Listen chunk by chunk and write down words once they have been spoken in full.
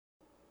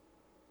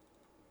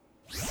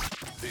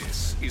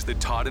is the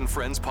Todd and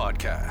Friends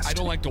podcast. I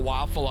don't like to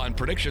waffle on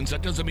predictions.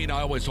 That doesn't mean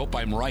I always hope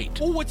I'm right.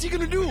 Oh, what's he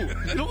going to do?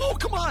 Oh,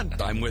 come on.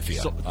 I'm with you.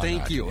 So,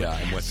 thank you. Yeah,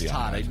 I'm with you.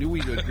 Todd, I knew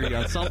we'd agree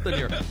on something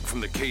here.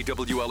 From the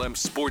KWLM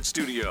Sports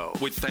Studio,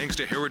 with thanks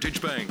to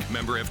Heritage Bank,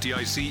 member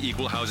FDIC,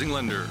 equal housing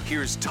lender.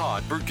 Here's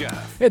Todd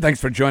Burgaff. Hey, thanks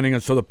for joining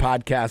us for the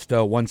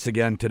podcast once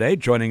again today.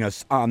 Joining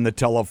us on the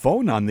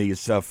telephone on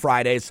these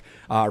Fridays,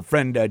 our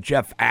friend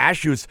Jeff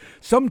Asche, who's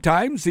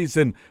sometimes he's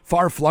in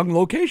far-flung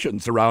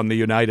locations around the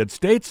United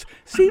States,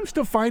 seems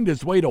to find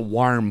his way to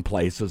warm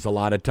places a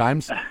lot of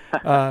times.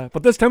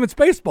 But this time it's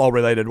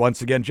baseball-related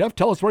once again. Jeff,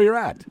 tell us where you're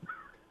at.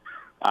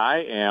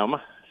 I am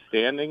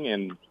standing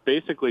in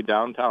basically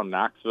downtown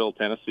Knoxville,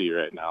 Tennessee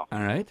right now. All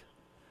right.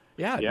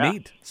 Yeah,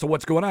 neat. So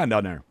what's going on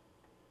down there?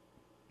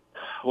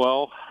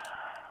 Well,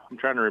 I'm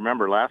trying to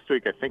remember. Last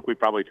week, I think we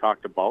probably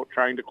talked about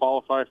trying to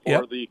qualify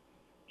for the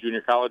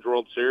Junior College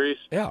World Series.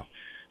 Yeah.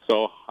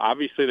 So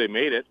obviously they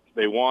made it.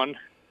 They won.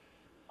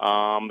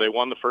 They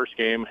won the first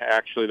game,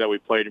 actually, that we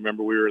played.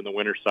 Remember, we were in the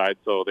winner's side,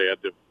 so they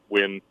had to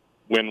win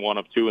one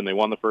of two, and they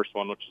won the first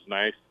one, which is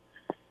nice.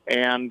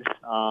 And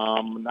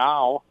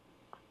now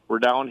we're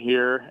down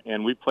here,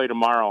 and we play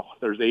tomorrow.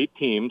 There's 8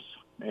 teams,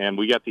 and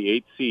we got the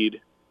 8th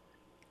seed.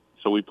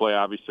 So we play,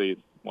 obviously,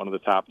 one of the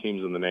top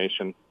teams in the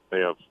nation. They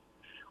have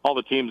all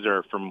the teams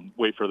are from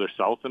way further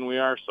south than we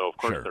are, so, of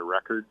course, their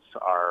records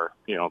are,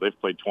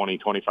 they've played 20,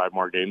 25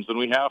 more games than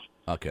we have.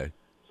 Okay.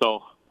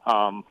 So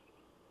I'm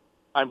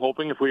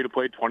hoping if we had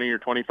played 20 or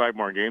 25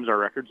 more games, our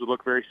records would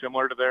look very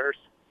similar to theirs.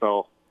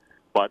 So,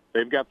 but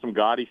they've got some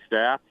gaudy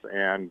stats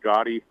and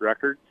gaudy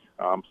records.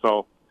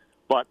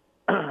 But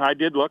I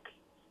did look,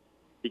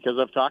 because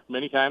I've talked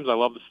many times, I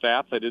love the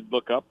stats. I did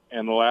look up,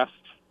 and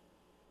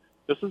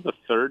this is the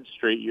 3rd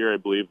straight year, I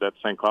believe, that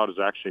St. Cloud has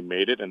actually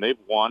made it, and they've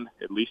won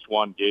at least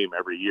one game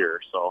every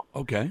year. So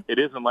it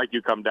isn't like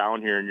you come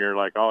down here and you're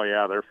like, oh,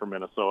 yeah, they're from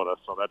Minnesota,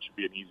 so that should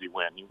be an easy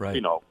win.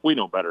 Right. We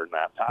know better than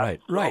that, Todd.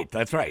 Right,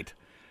 that's right.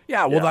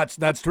 Yeah, well,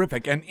 that's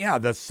terrific. And,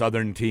 the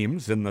Southern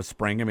teams in the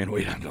spring, I mean,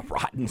 we had a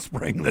rotten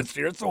spring this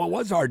year, so it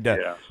was hard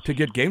to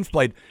get games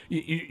played.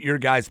 Your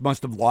guys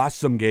must have lost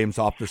some games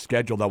off the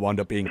schedule that wound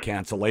up being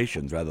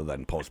cancellations rather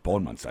than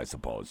postponements, I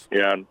suppose.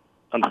 Yeah,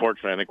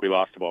 unfortunately, I think we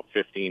lost about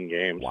 15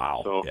 games.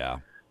 Wow,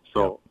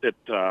 So it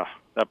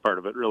that part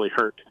of it really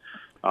hurt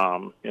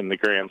in the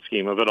grand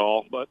scheme of it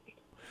all. But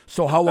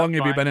so how long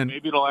have you been in?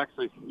 Maybe it'll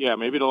actually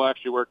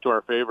work to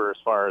our favor as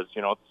far as,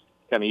 it's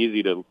kind of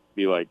easy to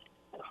be like,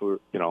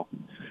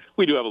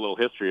 we do have a little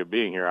history of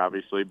being here,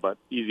 obviously, but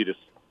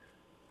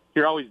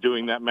you're always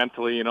doing that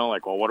mentally,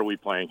 like, well, what are we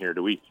playing here?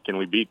 Can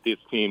we beat this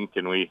team?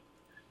 Can we,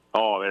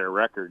 their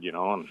record,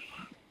 and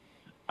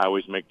I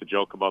always make the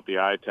joke about the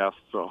eye test.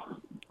 So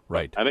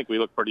right. I think we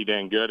look pretty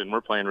dang good, and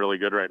we're playing really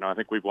good right now. I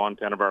think we've won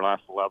 10 of our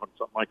last 11,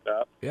 something like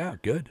that. Yeah,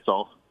 good.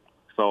 So,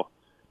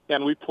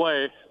 and we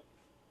play,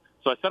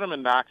 so I sent them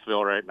in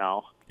Knoxville right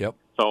now. Yep.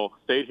 So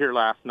stayed here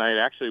last night.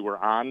 Actually, we're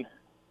on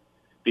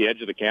the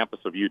edge of the campus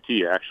of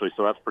UT, actually,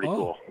 so that's pretty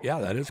cool. Yeah,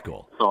 that is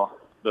cool. So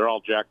they're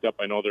all jacked up.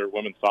 I know their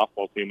women's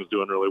softball team is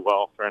doing really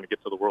well, trying to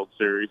get to the World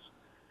Series.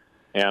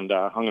 And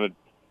I'm going to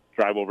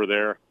drive over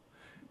there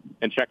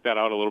and check that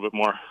out a little bit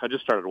more. I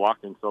just started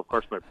walking, so, of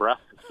course, my breath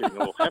is getting a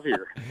little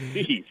heavier.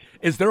 Jeez.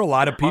 Is there a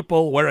lot of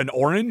people wearing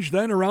orange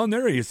then around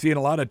there? Are you seeing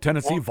a lot of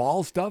Tennessee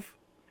Vol stuff?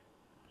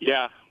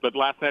 Yeah, but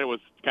last night it was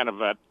kind of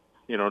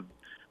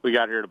we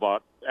got here at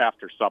about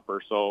after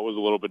supper, so it was a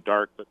little bit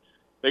dark, but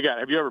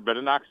have you ever been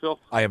to Knoxville?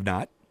 I have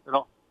not.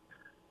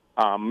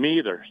 Me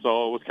either.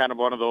 So it was kind of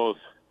one of those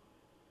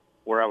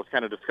where I was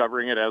kind of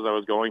discovering it as I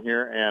was going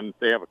here, and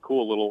they have a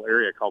cool little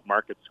area called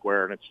Market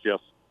Square, and it's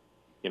just,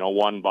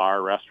 one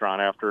bar,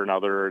 restaurant after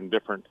another, and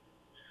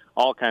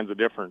all kinds of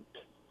different,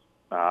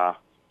 I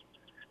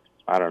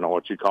don't know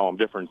what you call them,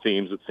 different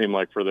themes, it seemed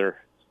like, for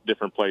their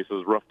different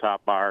places,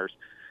 rooftop bars.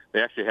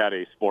 They actually had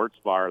a sports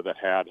bar that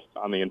had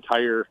on the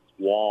entire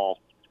wall,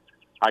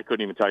 I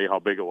couldn't even tell you how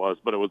big it was,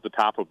 but it was the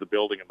top of the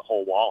building, and the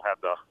whole wall had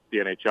the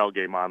NHL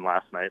game on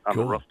last night on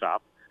the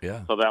rooftop.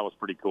 Yeah. So that was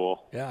pretty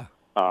cool. Yeah.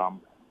 But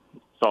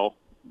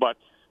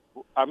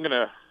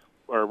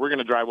we're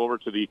gonna drive over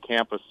to the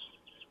campus.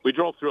 We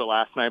drove through it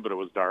last night, but it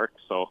was dark.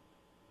 So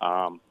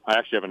I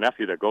actually have a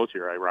nephew that goes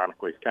here,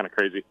 ironically. Kind of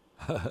crazy.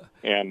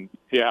 And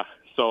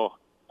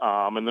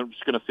and they're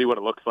just gonna see what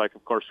it looks like.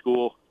 Of course,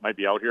 school might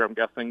be out here, I'm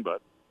guessing,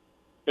 but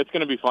it's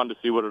gonna be fun to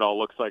see what it all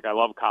looks like. I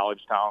love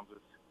college towns.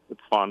 It's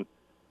fun.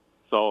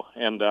 So,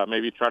 and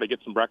maybe try to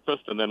get some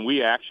breakfast. And then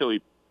we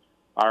actually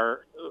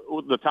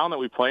the town that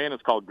we play in is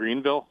called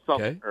Greenville,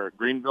 or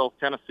Greenville,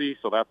 Tennessee.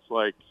 So that's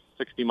like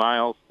 60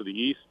 miles to the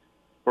east.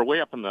 We're way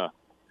up in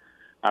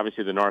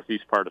obviously the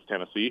northeast part of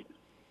Tennessee.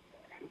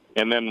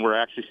 And then we're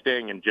actually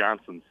staying in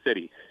Johnson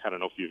City. I don't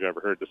know if you've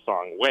ever heard the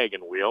song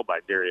Wagon Wheel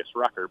by Darius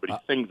Rucker, but he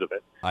sings of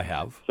it. I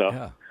have. So,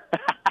 yeah.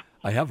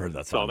 I have heard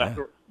that song.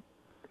 So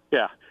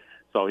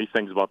So he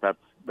sings about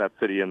that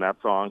city in that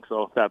song.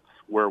 So that's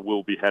where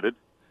we'll be headed.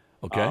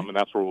 Okay. And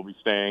that's where we'll be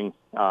staying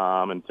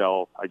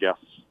until, I guess,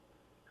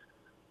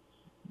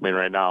 mean,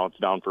 right now it's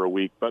down for a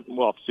week, but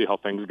we'll have to see how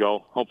things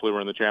go. Hopefully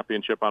we're in the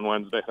championship on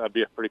Wednesday. That'd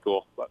be pretty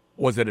cool. But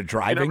was it a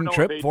driving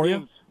trip for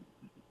you?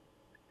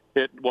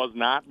 It was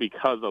not,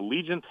 because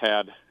Allegiant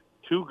had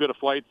too good of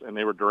flights, and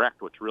they were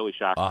direct, which really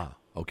shocked me.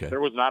 Okay.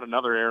 There was not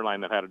another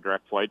airline that had a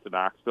direct flight to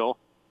Knoxville,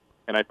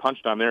 and I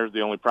punched on theirs.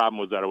 The only problem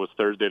was that it was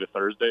Thursday to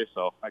Thursday,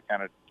 so I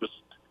kind of just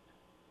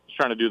was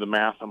trying to do the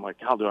math. I'm like,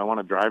 do I want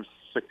to drive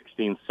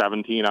 16,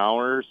 17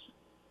 hours?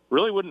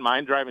 Really wouldn't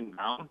mind driving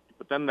down,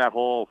 but then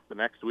the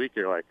next week,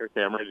 you're like,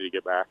 okay, I'm ready to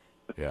get back.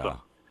 Yeah.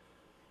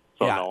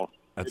 So yeah, no,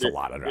 that's a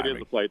lot of driving. It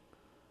is a flight,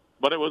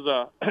 but it was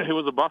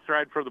a bus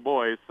ride for the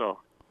boys. So,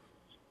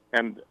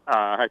 and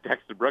I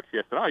texted Brooks.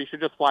 I said, you should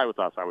just fly with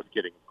us. I was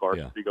kidding, of course.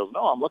 Yeah. He goes,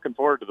 no, I'm looking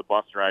forward to the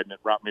bus ride, and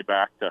it brought me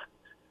back to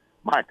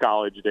my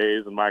college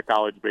days and my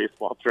college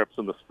baseball trips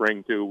in the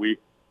spring too. We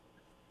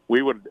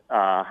would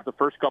the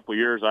first couple of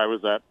years I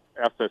was at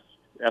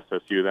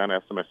SSU, then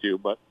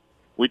SMSU, but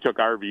we took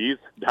RVs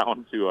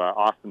down to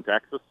Austin,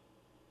 Texas.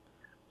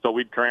 So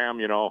we'd cram,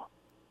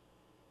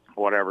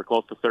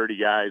 close to 30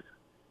 guys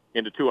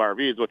into 2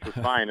 RVs, which was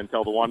fine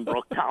until the one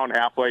broke down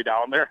halfway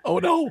down there. Oh,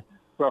 no.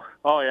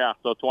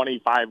 So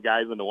 25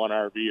 guys into one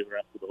RV the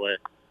rest of the way.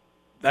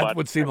 That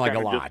would seem like a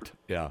lot.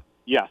 Yeah.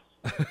 Yes.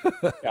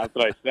 That's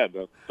what I said.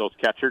 Those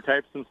catcher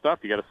types and stuff,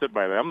 you got to sit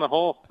by them the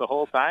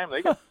whole time.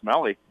 They get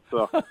smelly.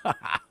 So,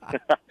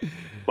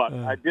 but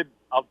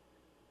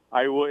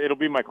it'll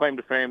be my claim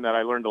to fame that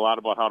I learned a lot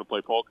about how to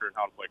play poker and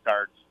how to play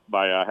cards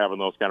by having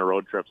those kind of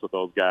road trips with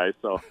those guys.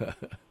 So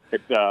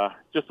it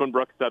just when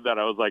Brooks said that,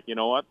 I was like, you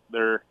know what?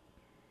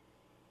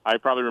 I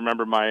probably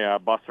remember my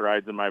bus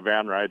rides and my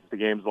van rides to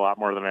games a lot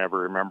more than I ever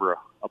remember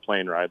a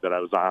plane ride that I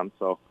was on.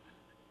 So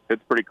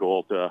it's pretty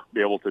cool to be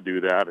able to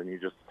do that. And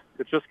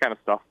it's just kind of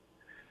stuff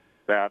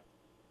that,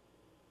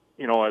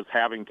 as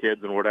having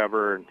kids and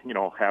whatever, and,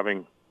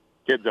 having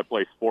kids that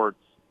play sports,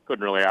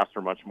 couldn't really ask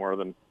for much more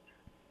than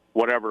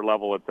whatever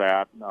level it's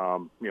at.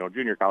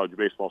 Junior college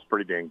baseball is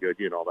pretty dang good.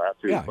 You know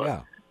that too. Yeah, but,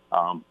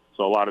 yeah.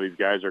 So a lot of these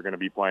guys are going to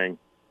be playing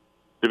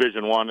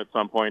Division I at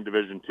some point,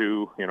 Division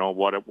II,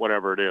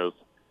 whatever it is,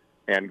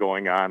 and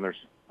going on. There's,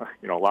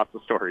 lots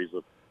of stories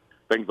of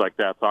things like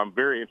that. So I'm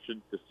very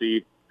interested to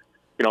see,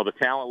 the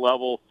talent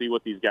level, see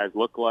what these guys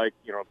look like,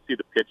 see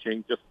the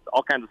pitching, just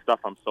all kinds of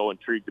stuff I'm so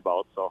intrigued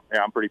about. So,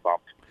 yeah, I'm pretty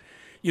pumped.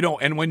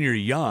 And when you're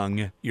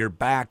young, your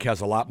back has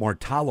a lot more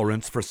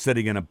tolerance for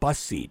sitting in a bus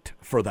seat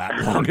for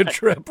that long a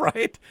trip,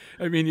 right?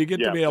 I mean, you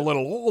get to be a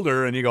little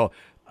older and you go,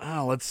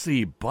 let's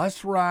see,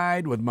 bus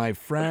ride with my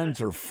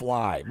friends or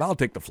fly? I'll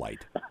take the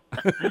flight.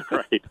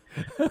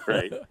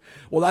 Right.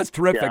 Well, that's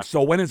terrific. Yeah.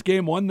 So when is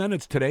game 1 then?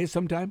 It's today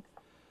sometime?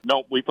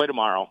 No, we play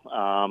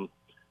tomorrow.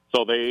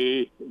 So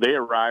they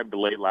arrived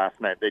late last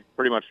night. They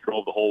pretty much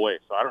drove the whole way.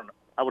 So I don't know.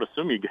 I would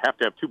assume you have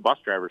to have 2 bus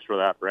drivers for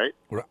that, right?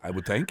 I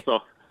would think. So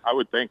I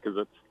would think, because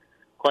it's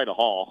quite a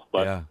haul.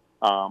 But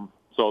yeah.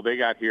 So they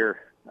got here.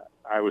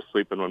 I was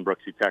sleeping when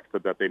Brooksy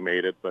texted that they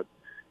made it, but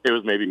it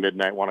was maybe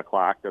midnight, 1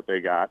 o'clock that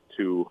they got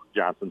to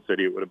Johnson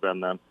City. It would have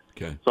been then.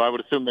 Okay. So I would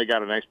assume they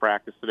got a nice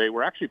practice today.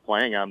 We're actually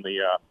playing on the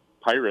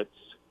Pirates.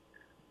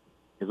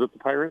 Is it the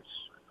Pirates?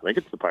 I think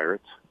it's the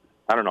Pirates.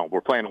 I don't know.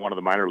 We're playing on one of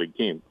the minor league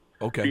team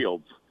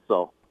fields.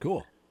 So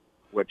cool.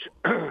 Which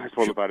I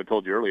suppose if I'd have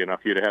told you early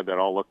enough, you'd have had that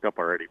all looked up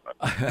already. But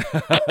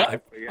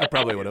I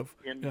probably would have.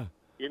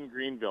 In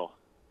Greenville.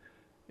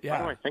 Yeah.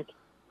 Why do I think?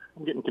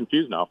 I'm getting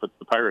confused now if it's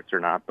the Pirates or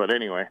not. But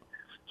anyway,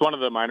 it's one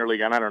of the minor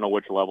league, and I don't know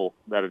which level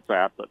that it's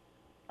at, but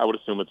I would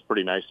assume it's a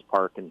pretty nice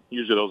park. And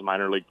usually those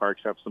minor league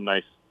parks have some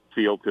nice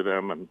feel to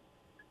them, and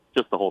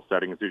just the whole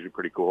setting is usually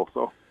pretty cool.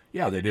 So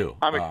yeah, they do.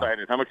 I'm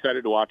excited. I'm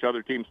excited to watch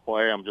other teams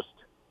play. I'm just,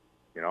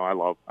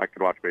 I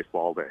could watch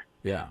baseball all day.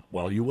 Yeah,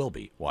 well, you will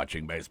be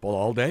watching baseball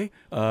all day,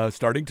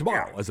 starting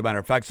tomorrow, as a matter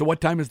of fact. So what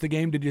time is the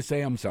game, did you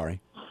say? I'm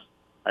sorry.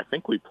 I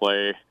think we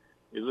play,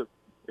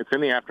 it's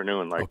in the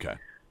afternoon, like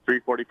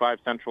 3:45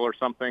 Central or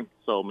something.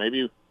 So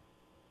maybe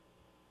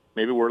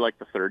we're like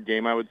the third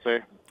game, I would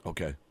say.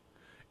 Okay.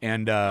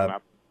 And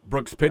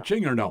Brooks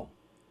pitching or no?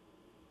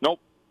 Nope.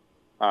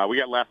 We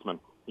got Lessman.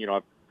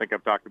 I think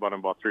I've talked about him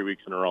about 3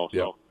 weeks in a row.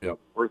 So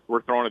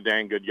we're throwing a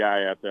dang good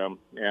guy at them.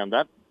 And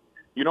that,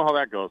 you know how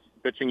that goes.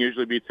 Pitching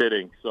usually beats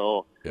hitting.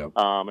 So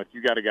if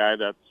you got a guy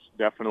that's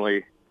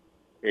definitely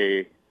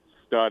a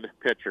stud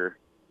pitcher,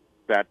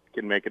 that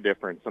can make a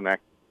difference and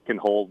that can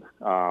hold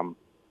some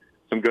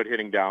good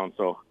hitting down.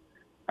 So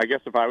I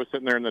guess if I was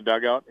sitting there in the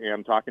dugout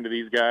and talking to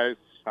these guys,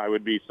 I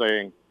would be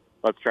saying,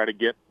 let's try to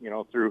get,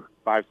 through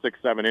 5, 6,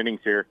 7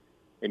 innings here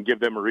and give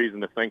them a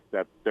reason to think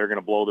that they're going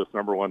to blow this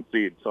number 1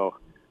 seed. So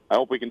I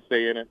hope we can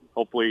stay in it.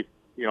 Hopefully,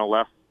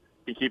 Les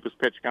can keep his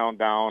pitch count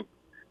down.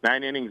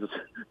 9 innings is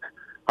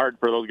hard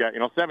for those guys.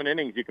 7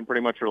 innings you can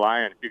pretty much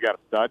rely on. If you got a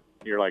stud,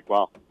 you're like,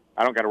 well,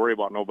 I don't got to worry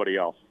about nobody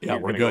else. Yeah,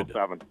 we're good. Go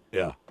 7.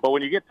 Yeah. But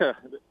when you get to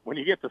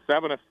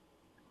 7,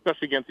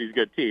 especially against these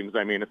good teams,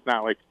 I mean, it's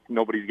not like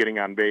nobody's getting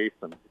on base,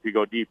 and if you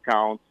go deep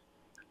counts,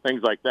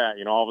 things like that,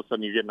 all of a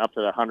sudden you're getting up to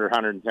the 100,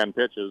 110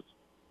 pitches.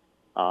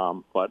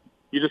 But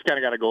you just kind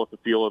of got to go with the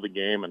feel of the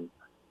game,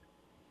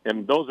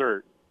 and those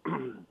are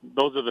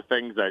those are the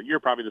things that you're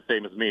probably the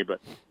same as me,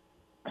 but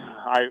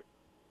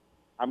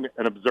I'm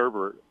an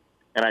observer,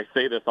 and I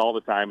say this all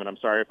the time, and I'm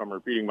sorry if I'm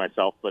repeating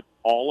myself, but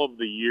all of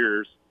the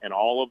years and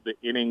all of the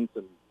innings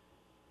and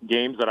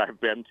games that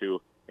I've been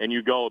to, and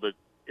you go that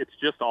it's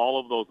just all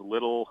of those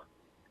little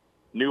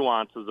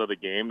nuances of the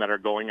game that are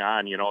going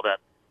on, that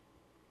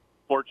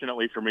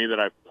fortunately for me that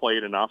I've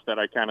played enough that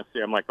I kind of see,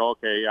 I'm like,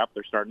 okay, yep,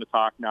 they're starting to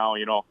talk now.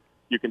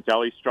 You can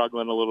tell he's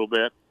struggling a little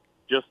bit.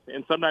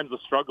 And sometimes the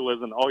struggle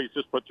isn't, he's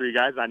just put 3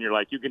 guys on. You're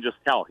like, you can just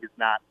tell he's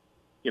not,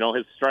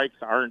 his strikes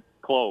aren't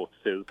close.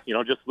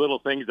 Just little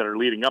things that are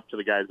leading up to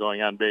the guys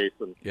going on base.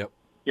 And,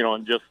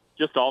 and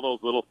just all those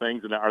little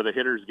things. And are the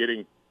hitters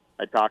getting,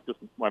 I talked to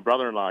my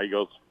brother-in-law. He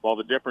goes, well,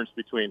 the difference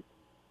between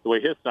the way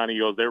his son, he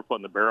goes, they were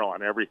putting the barrel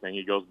on everything.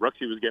 He goes,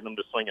 Brooksy was getting them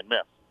to swing and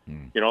miss.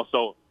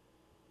 So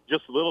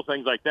just little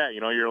things like that.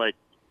 You're like,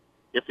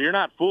 if you're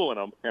not fooling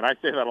them, and I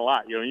say that a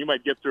lot, you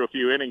might get through a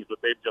few innings, but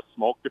they've just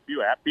smoked a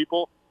few at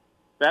people.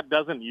 That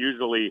doesn't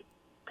usually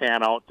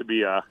pan out to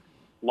be a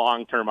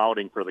long-term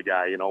outing for the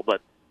guy,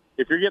 But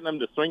if you're getting them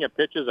to swing at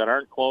pitches that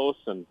aren't close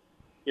and,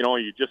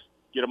 you just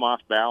get them off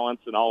balance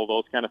and all of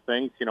those kind of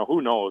things,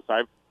 who knows?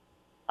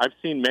 I've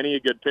seen many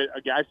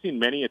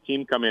a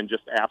team come in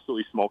just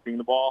absolutely smoking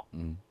the ball,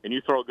 and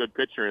you throw a good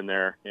pitcher in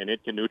there, and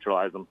it can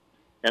neutralize them.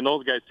 And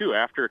those guys, too,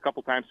 after a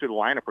couple times through the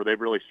lineup where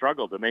they've really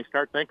struggled, and they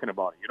start thinking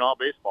about it. You know how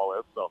baseball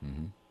is. So,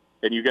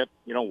 and you get,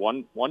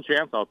 one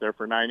chance out there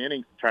for 9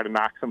 innings to try to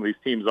knock some of these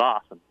teams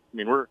off. And,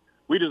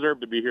 we deserve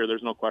to be here.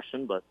 There's no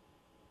question. But,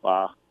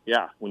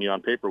 when you're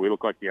on paper, we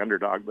look like the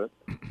underdog. But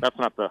that's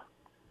not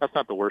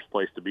the worst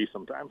place to be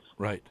sometimes.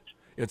 Right.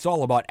 It's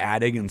all about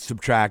adding and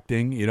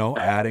subtracting,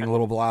 adding a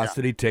little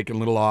velocity, taking a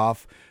little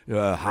off,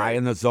 high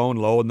in the zone,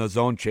 low in the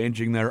zone,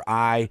 changing their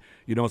eye,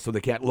 so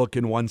they can't look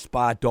in one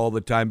spot all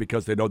the time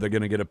because they know they're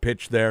going to get a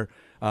pitch there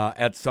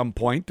at some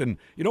point, and,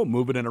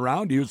 moving it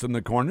around, using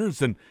the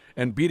corners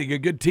and beating a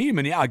good team.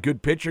 And, a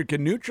good pitcher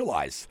can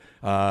neutralize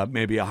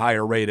maybe a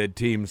higher rated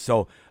team.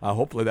 So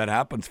hopefully that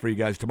happens for you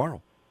guys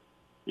tomorrow.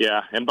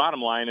 Yeah, and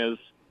bottom line is,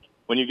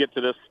 when you get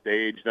to this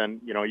stage,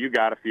 then, you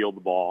got to field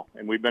the ball.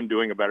 And we've been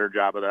doing a better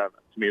job of that.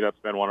 To me, that's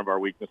been one of our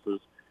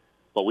weaknesses.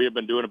 But we have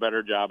been doing a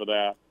better job of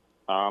that.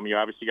 You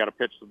obviously got to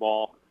pitch the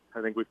ball.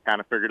 I think we've kind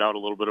of figured out a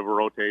little bit of a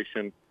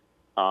rotation.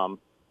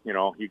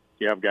 You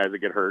have guys that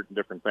get hurt and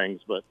different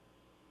things. But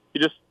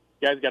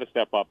guys got to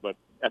step up. But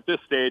at this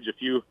stage, if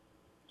you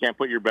can't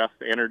put your best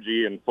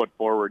energy and foot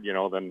forward,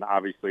 then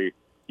obviously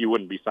you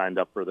wouldn't be signed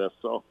up for this.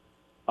 So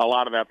a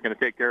lot of that's going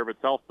to take care of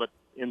itself. But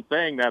in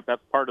saying that,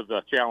 that's part of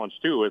the challenge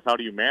too, is how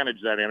do you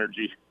manage that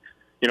energy?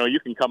 You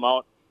can come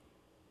out,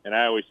 and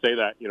I always say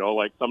that,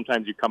 like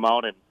sometimes you come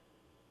out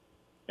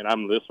and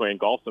I'm this way in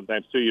golf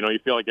sometimes too, you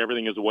feel like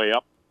everything is way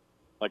up.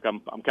 Like I'm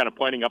kind of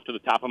pointing up to the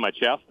top of my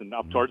chest and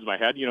up towards my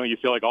head, you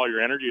feel like all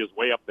your energy is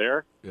way up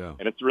there. Yeah.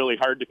 And it's really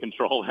hard to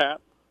control that.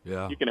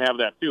 Yeah. You can have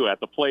that too at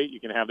the plate. You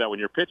can have that when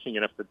you're pitching,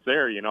 and if it's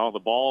there, the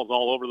ball's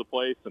all over the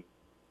place and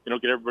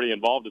get everybody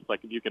involved. It's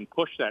like if you can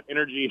push that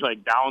energy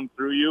like down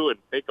through you and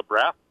take a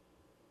breath,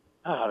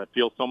 it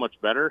feels so much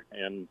better,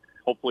 and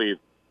hopefully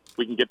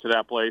we can get to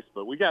that place.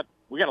 But we got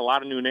a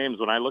lot of new names.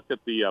 When I looked at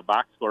the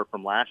box score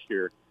from last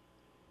year,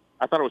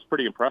 I thought it was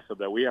pretty impressive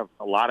that we have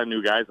a lot of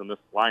new guys in this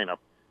lineup,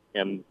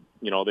 and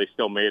they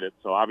still made it.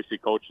 So obviously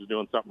coach is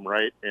doing something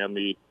right, and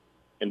the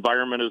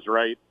environment is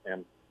right,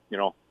 and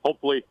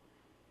hopefully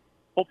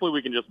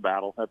we can just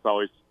battle. That's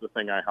always the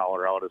thing I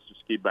holler out, is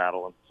just keep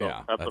battling. So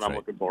that's what I'm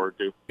looking forward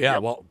to. Yeah,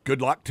 well, good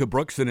luck to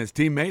Brooks and his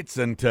teammates,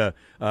 and to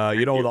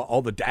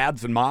all the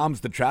dads and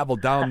moms that travel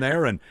down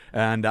there, and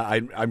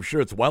I'm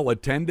sure it's well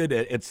attended.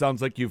 It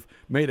sounds like you've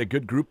made a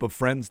good group of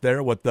friends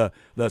there with the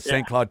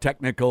St. Cloud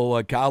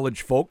Technical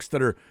College folks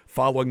that are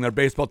following their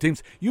baseball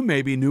teams. You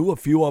maybe knew a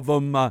few of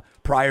them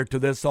prior to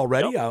this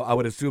already. Yep. I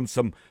would assume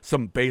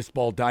some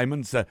baseball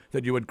diamonds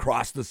that you would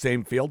cross the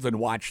same fields and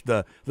watch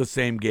the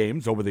same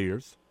games over the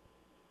years.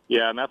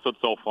 Yeah, and that's what's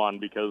so fun,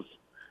 because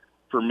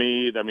for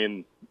me,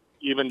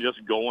 even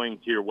just going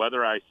here,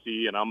 whether I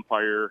see an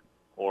umpire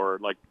or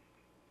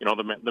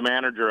the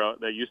manager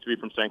that used to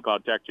be from St.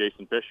 Cloud Tech,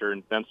 Jason Fisher,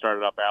 and then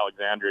started up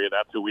Alexandria,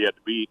 that's who we had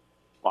to beat.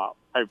 Wow.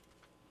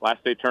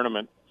 Last state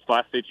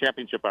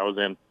championship I was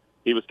in,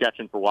 he was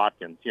catching for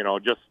Watkins.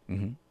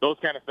 Those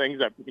kind of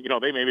things that,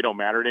 they maybe don't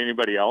matter to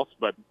anybody else,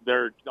 but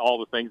they're all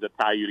the things that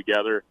tie you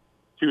together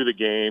to the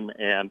game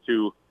and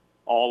to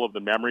all of the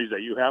memories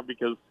that you have,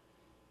 because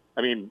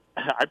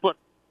I put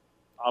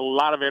a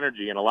lot of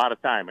energy and a lot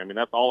of time.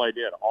 That's all I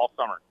did all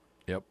summer.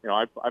 Yep.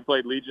 I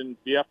played Legion,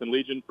 BF and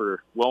Legion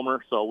for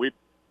Wilmer. So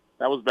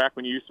that was back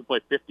when you used to play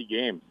 50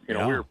 games. We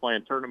were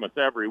playing tournaments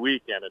every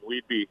weekend, and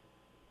we'd be,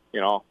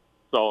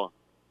 so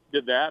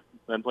did that,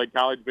 then played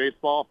college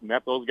baseball,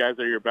 met those guys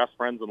that are your best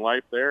friends in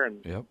life there.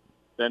 And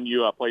then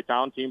you play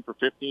town team for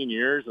 15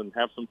 years and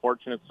have some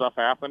fortunate stuff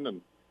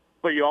happen.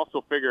 But you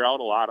also figure out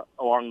a lot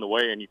along the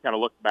way, and you kind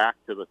of look back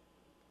to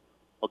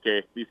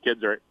these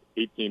kids are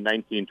 18,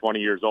 19, 20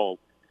 years old.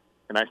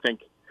 And I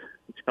think,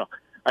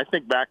 I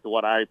think back to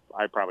what I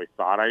probably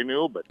thought I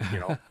knew, but,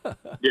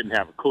 didn't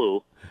have a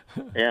clue.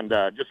 And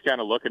just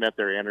kind of looking at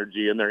their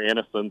energy and their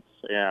innocence,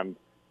 and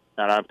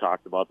I've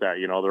talked about that.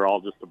 They're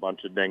all just a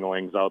bunch of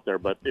dinglings out there,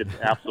 but it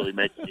absolutely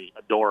makes me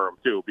adore them,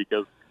 too,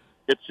 because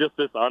it's just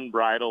this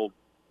unbridled,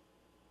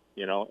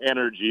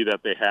 energy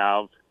that they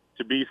have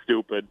to be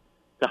stupid,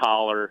 to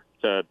holler,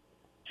 to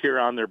cheer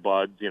on their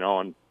buds,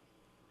 and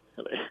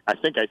I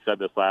think I said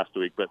this last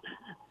week, but,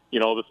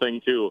 the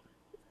thing, too,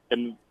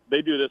 and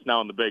they do this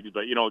now in the bigs,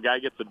 but, a guy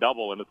gets a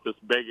double, and it's this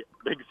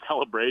big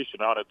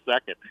celebration out at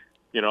second,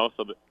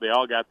 so they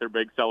all got their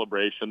big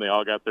celebration. They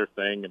all got their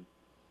thing, and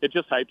it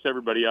just hypes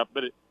everybody up.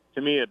 But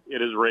to me,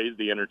 it has raised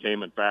the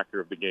entertainment factor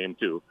of the game,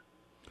 too.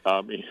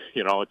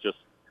 It's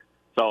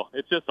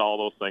just all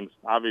those things.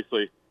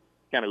 Obviously,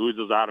 kind of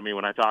oozes out of me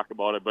when I talk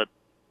about it, but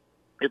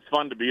it's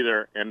fun to be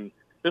there. And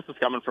this is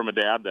coming from a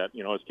dad that,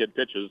 his kid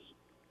pitches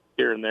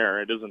here and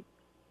there. It isn't,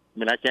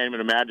 I can't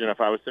even imagine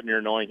if I was sitting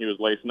here knowing he was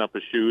lacing up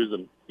his shoes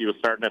and he was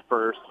starting at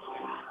first,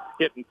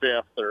 hitting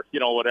fifth, or,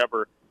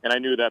 whatever. And I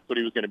knew that's what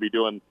he was going to be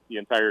doing the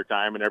entire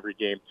time in every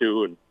game,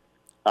 too. And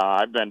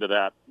I've been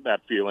to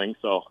that feeling.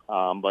 So,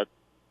 but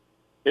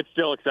it's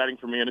still exciting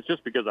for me, and it's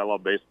just because I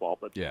love baseball.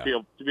 But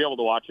to be able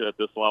to watch it at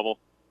this level,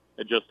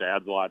 it just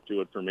adds a lot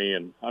to it for me.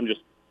 And I'm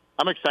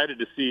excited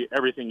to see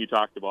everything you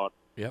talked about.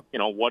 Yep.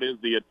 What is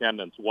the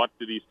attendance? What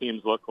do these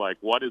teams look like?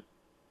 What is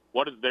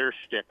their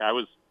shtick? I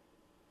was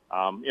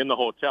in the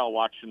hotel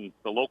watching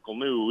the local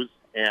news,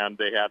 and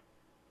they had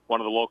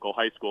one of the local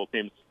high school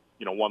teams,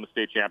 won the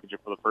state championship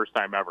for the first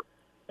time ever.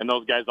 And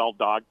those guys all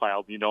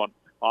dogpiled, and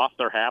off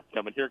their hats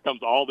coming. Here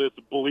comes all this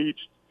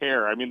bleached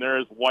hair. There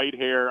is white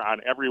hair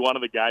on every one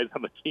of the guys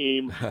on the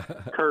team,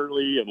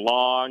 curly and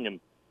long, and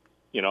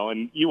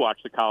and you watch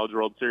the College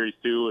World Series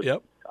too. And,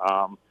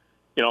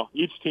 yep.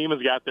 Each team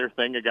has got their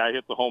thing. A guy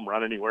hits a home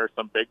run and he wears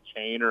some big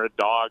chain or a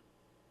dog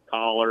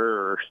collar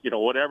or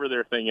whatever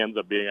their thing ends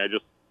up being.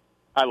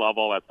 I love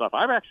all that stuff.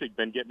 I've actually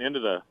been getting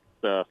into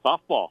the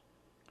softball,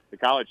 the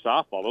college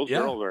softball. Those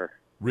girls are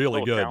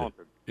really so good.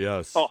 Talented.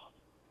 Yes. Oh,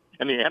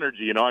 and the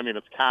energy,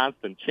 it's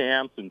constant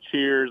chants and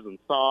cheers and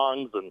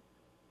songs,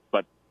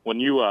 but when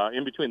you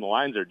in between the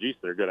lines there, geez,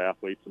 they're good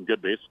athletes and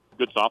good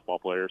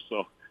softball players.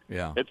 So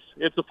yeah,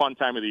 it's a fun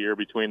time of the year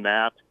between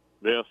that,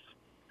 this,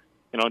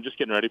 just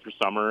getting ready for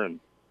summer and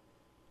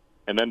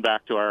then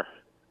back to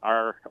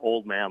our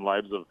old man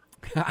lives of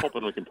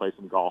hoping we can play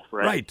some golf.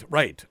 Right.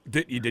 Right.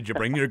 Did you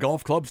bring your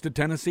golf clubs to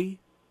Tennessee?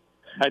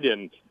 I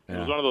didn't. Yeah. It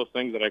was one of those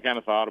things that I kind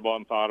of thought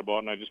about,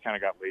 and I just kind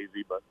of got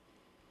lazy. But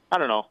I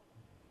don't know.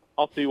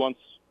 I'll see once,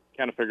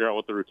 kind of figure out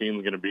what the routine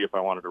is going to be if I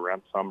wanted to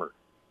rent some or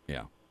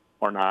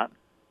not.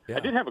 Yeah. I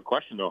did have a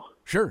question though.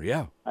 Sure.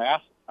 Yeah. I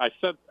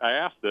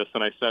asked this,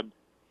 and I said,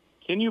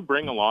 can you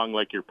bring along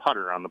like your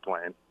putter on the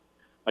plane?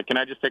 Like, can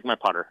I just take my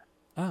putter?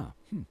 Ah.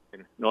 You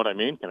know what I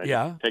mean? Can I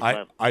just take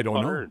my I don't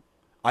putter? know.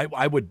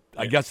 I would.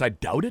 I guess I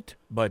doubt it.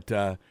 But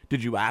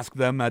did you ask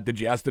them? Did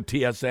you ask the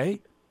TSA?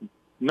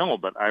 No,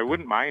 but I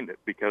wouldn't mind it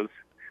because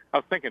I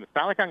was thinking it's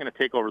not like I'm going to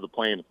take over the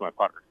plane with my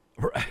putter.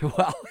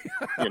 Well,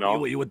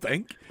 you would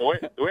think. The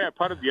way I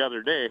putted the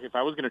other day, if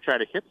I was going to try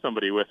to hit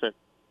somebody with it,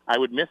 I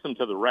would miss them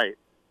to the right.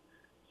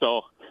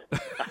 So,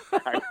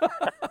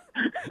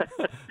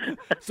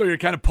 so you're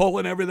kind of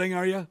pulling everything,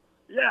 are you?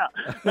 Yeah,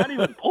 not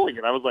even pulling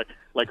it. I was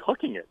like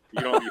hooking it.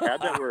 You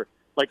had that where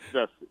like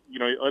this.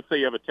 Let's say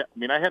you have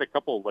I had a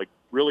couple like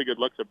really good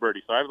looks at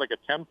birdie. So I have like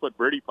a 10-foot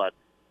birdie putt,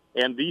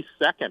 and the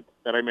second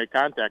that I make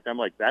contact, I'm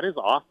like, that is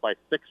off by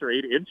 6 or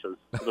 8 inches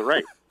to the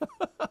right.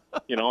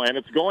 And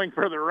it's going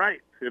further right.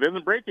 It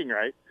isn't breaking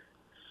right.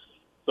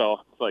 So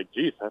it's like,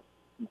 geez, that's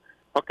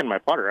hooking my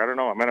putter. I don't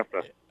know. I might have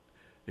to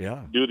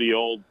do the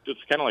old, it's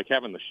kind of like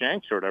having the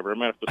shanks or whatever. I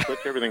might have to switch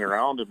everything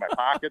around in my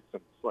pockets.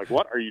 And it's like,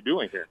 what are you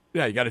doing here?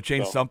 Yeah, you got to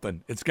change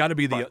something. It's got to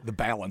be the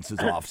balance is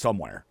off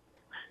somewhere.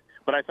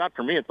 But I thought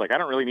for me, it's like, I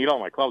don't really need all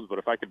my clubs, but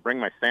if I could bring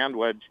my sand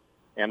wedge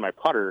and my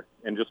putter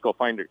and just go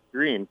find a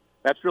green,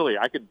 that's really,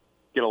 I could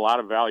get a lot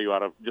of value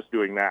out of just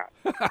doing that.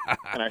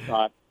 And I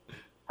thought,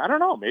 I don't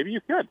know, maybe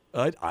you could.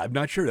 I'm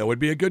not sure. That would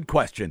be a good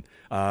question.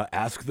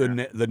 Ask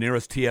the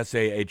nearest TSA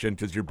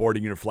agent as you're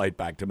boarding your flight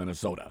back to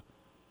Minnesota.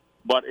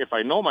 But if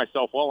I know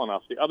myself well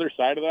enough, the other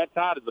side of that,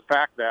 Todd, is the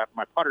fact that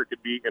my putter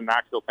could be in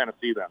Knoxville,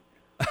 Tennessee then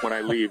when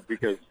I leave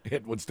because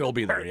it would still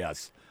be there,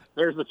 yes.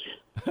 There's a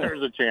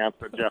chance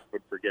that Jeff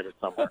would forget it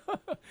somewhere.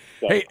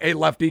 So. Hey,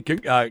 Lefty,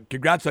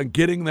 congrats on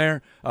getting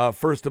there,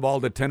 first of all,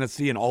 to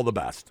Tennessee, and all the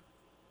best.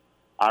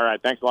 All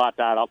right. Thanks a lot,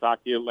 Todd. I'll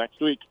talk to you next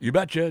week. You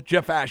betcha.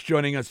 Jeff Asche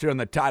joining us here on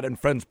the Todd and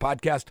Friends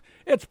podcast.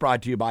 It's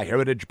brought to you by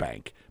Heritage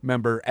Bank,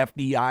 member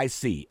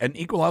FDIC, an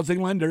equal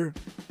housing lender.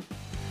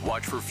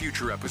 Watch for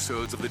future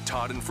episodes of the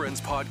Todd and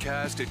Friends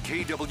podcast at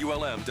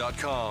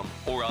KWLM.com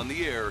or on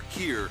the air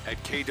here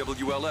at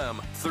KWLM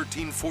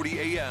 1340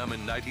 AM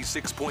and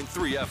 96.3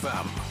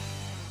 FM.